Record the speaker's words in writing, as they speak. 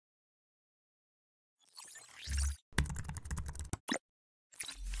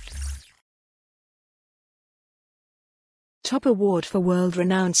Top award for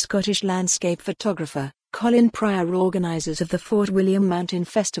world-renowned Scottish landscape photographer, Colin Prior. Organisers of the Fort William Mountain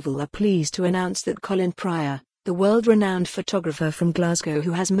Festival are pleased to announce that Colin Prior, the world-renowned photographer from Glasgow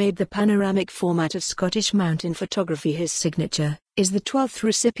who has made the panoramic format of Scottish mountain photography his signature, is the 12th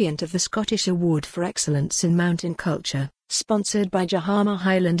recipient of the Scottish Award for Excellence in Mountain Culture, sponsored by Jahama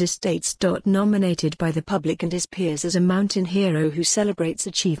Highland Estates. Nominated by the public and his peers as a mountain hero who celebrates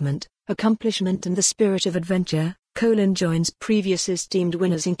achievement, accomplishment and the spirit of adventure, Colin joins previous esteemed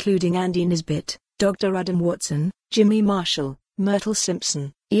winners including Andy Nisbet, Dr. Adam Watson, Jimmy Marshall, Myrtle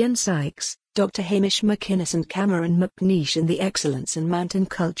Simpson, Ian Sykes, Dr. Hamish McInnes and Cameron McNeish in the Excellence in Mountain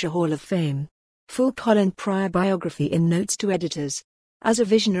Culture Hall of Fame. Full Colin Prior biography in notes to editors. As a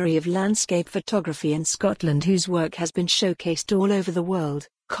visionary of landscape photography in Scotland whose work has been showcased all over the world,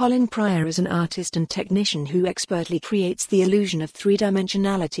 Colin Prior is an artist and technician who expertly creates the illusion of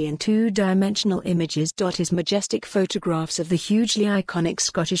three-dimensionality in two-dimensional images. His majestic photographs of the hugely iconic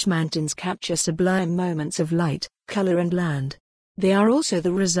Scottish mountains capture sublime moments of light, colour and land. They are also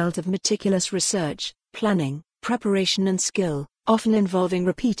the result of meticulous research, planning, preparation and skill, often involving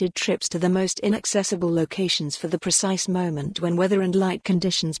repeated trips to the most inaccessible locations for the precise moment when weather and light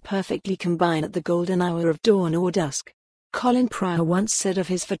conditions perfectly combine at the golden hour of dawn or dusk. Colin Prior once said of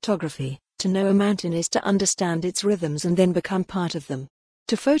his photography, "To know a mountain is to understand its rhythms and then become part of them."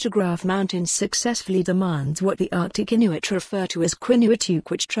 To photograph mountains successfully demands what the Arctic Inuit refer to as Quinuituk,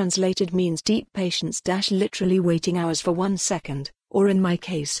 which translated means deep patience, literally waiting hours for 1 second, or in my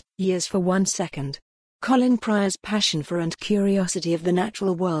case, years for 1 second. Colin Prior's passion for and curiosity of the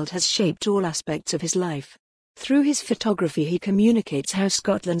natural world has shaped all aspects of his life. Through his photography he communicates how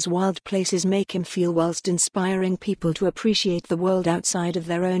Scotland's wild places make him feel whilst inspiring people to appreciate the world outside of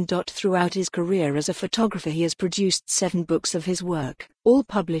their own. Throughout his career as a photographer he has produced 7 books of his work, all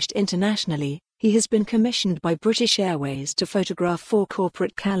published internationally. He has been commissioned by British Airways to photograph 4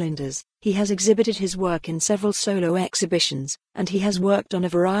 corporate calendars. He has exhibited his work in several solo exhibitions, and he has worked on a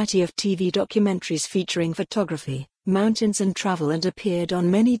variety of TV documentaries featuring photography, mountains and travel and appeared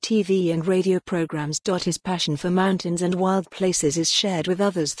on many TV and radio programs. His passion for mountains and wild places is shared with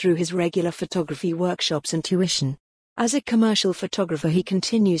others through his regular photography workshops and tuition. As a commercial photographer he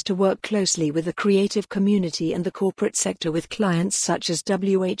continues to work closely with the creative community and the corporate sector with clients such as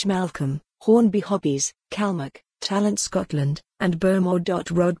W.H. Malcolm, Hornby Hobbies, Calmac, Talent Scotland, and Bowmore.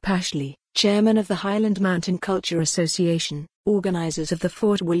 Rod Pashley, chairman of the Highland Mountain Culture Association, organisers of the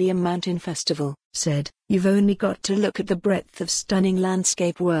Fort William Mountain Festival, said, "You've only got to look at the breadth of stunning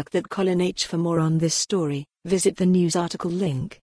landscape work that Colin H. For more on this story, visit the news article link.